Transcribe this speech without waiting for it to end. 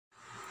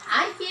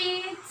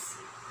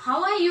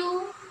How are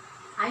you?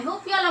 I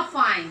hope you all are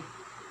fine.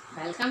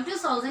 Welcome to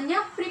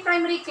Sowjanya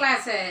pre-primary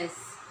classes.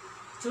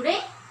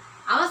 Today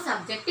our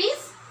subject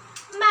is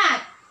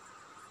math.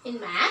 In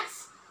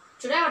maths,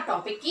 today our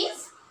topic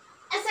is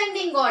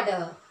ascending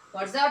order.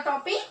 What's our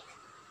topic?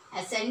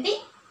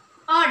 Ascending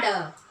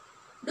order.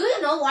 Do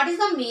you know what is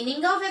the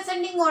meaning of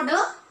ascending order?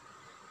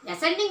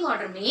 Ascending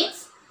order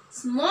means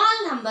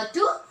small number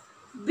to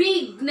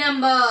big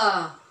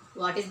number.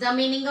 What is the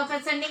meaning of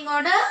ascending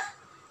order?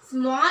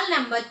 Small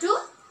number to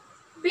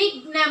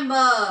big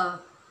number.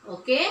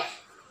 Okay.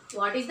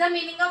 What is the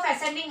meaning of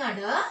ascending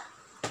order?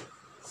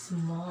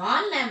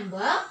 Small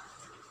number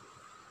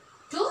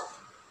to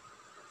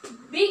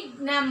big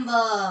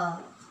number.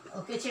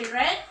 Okay,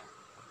 children.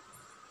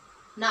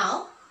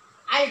 Now,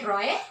 I'll draw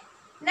a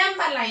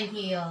number line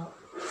here.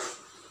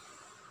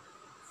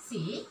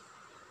 See.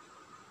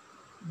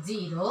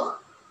 0,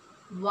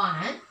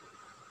 1,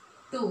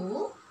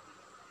 2,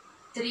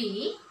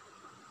 3,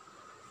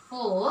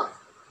 4,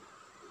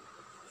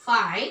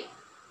 5,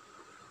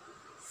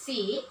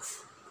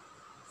 6,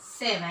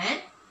 7,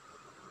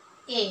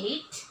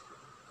 8,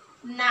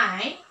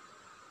 9,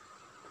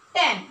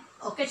 10.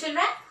 Okay,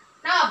 children?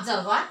 Now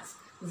observe once.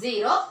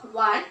 0,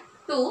 1,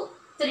 2,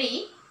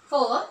 3,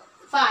 4,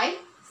 5,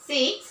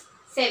 6,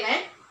 7,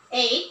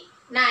 8,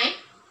 9,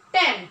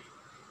 10.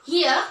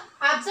 Here,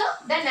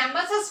 observe the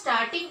numbers are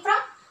starting from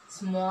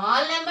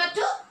small number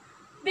to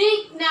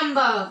big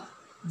number.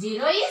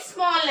 0 is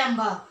small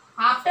number.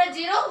 After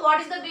 0,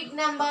 what is the big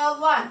number?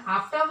 1.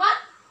 After 1,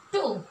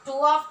 2. 2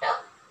 after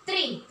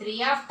 3.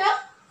 3 after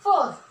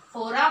 4.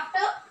 4 after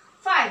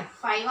 5.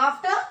 5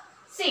 after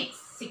 6.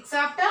 6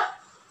 after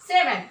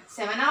 7.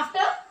 7 after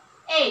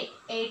 8.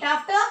 8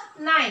 after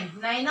 9.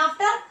 9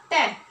 after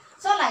 10.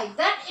 So like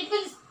that it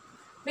will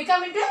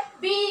become into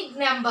big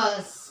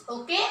numbers.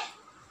 Okay.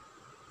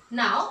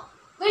 Now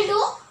we'll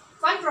do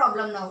one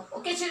problem now.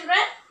 Okay, children?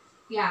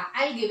 Yeah,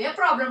 I'll give a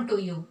problem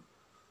to you.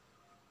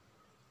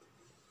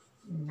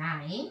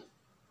 9,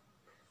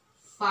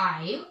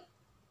 5,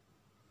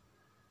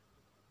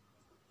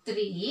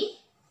 3,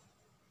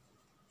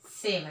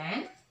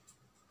 7,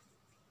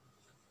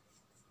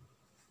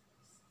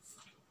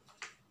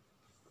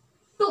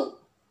 2.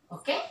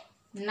 Okay?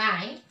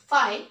 9,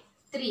 5,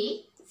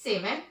 3,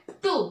 7,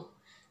 2.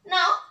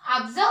 Now,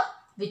 observe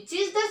which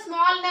is the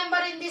small number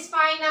in these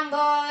 5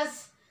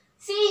 numbers.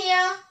 See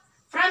here.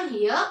 From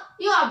here,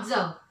 you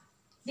observe.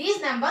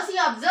 These numbers you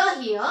observe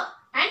here,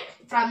 and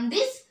from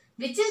this,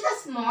 which is the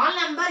small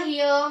number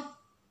here?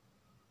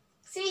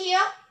 See here.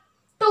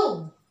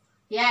 2.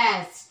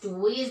 Yes,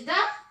 2 is the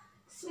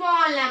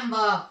small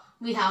number.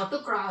 We have to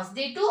cross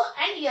the 2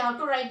 and you have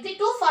to write the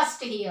 2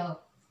 first here.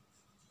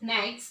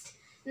 Next,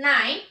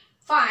 9,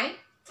 5,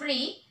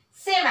 3,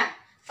 7.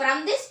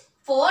 From these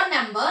 4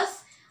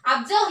 numbers,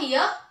 observe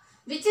here,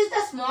 which is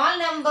the small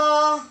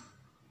number?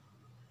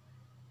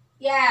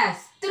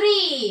 Yes,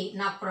 3.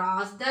 Now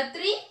cross the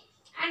 3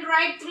 and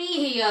write 3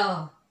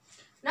 here.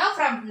 Now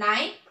from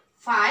 9,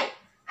 5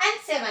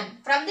 and 7.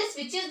 From this,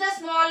 which is the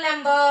small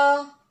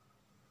number?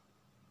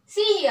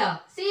 See here.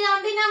 See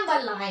on the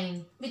number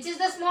line. Which is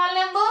the small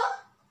number?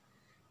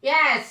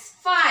 Yes,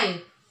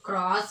 5.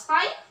 Cross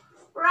 5.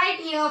 Write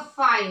here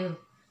 5.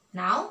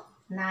 Now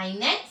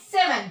 9 and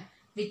 7.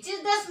 Which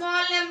is the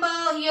small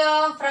number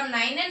here? From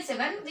 9 and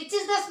 7. Which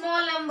is the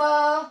small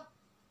number?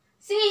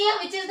 See here.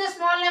 Which is the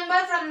small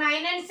number from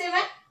 9 and 7?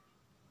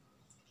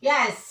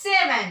 Yes,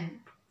 7.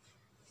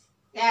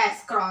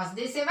 Yes, cross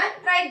this 7,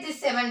 write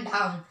this 7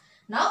 down.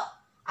 Now,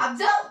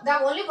 observe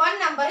the only one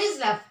number is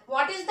left.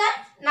 What is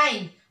that?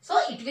 9. So,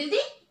 it will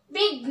be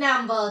big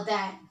number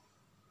then.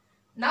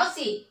 Now,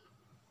 see.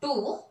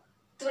 2,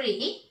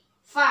 3,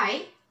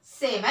 5,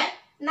 7,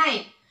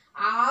 9.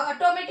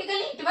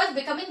 Automatically, it was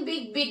becoming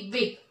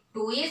big.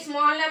 2 is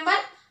small number.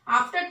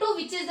 After 2,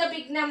 which is the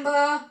big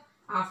number?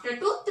 After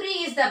 2, 3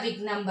 is the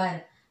big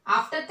number.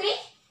 After 3,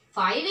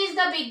 5 is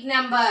the big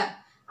number.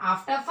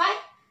 After 5,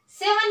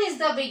 7 is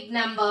the big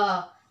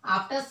number.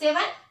 After 7,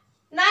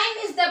 9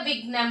 is the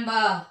big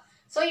number.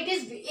 So it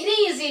is very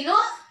easy, no?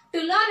 To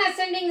learn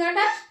ascending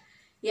order.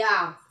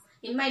 Yeah.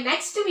 In my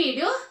next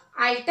video,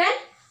 I'll tell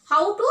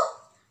how to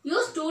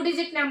use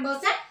 2-digit numbers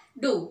and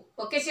do.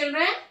 Okay,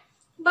 children?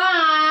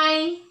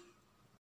 Bye.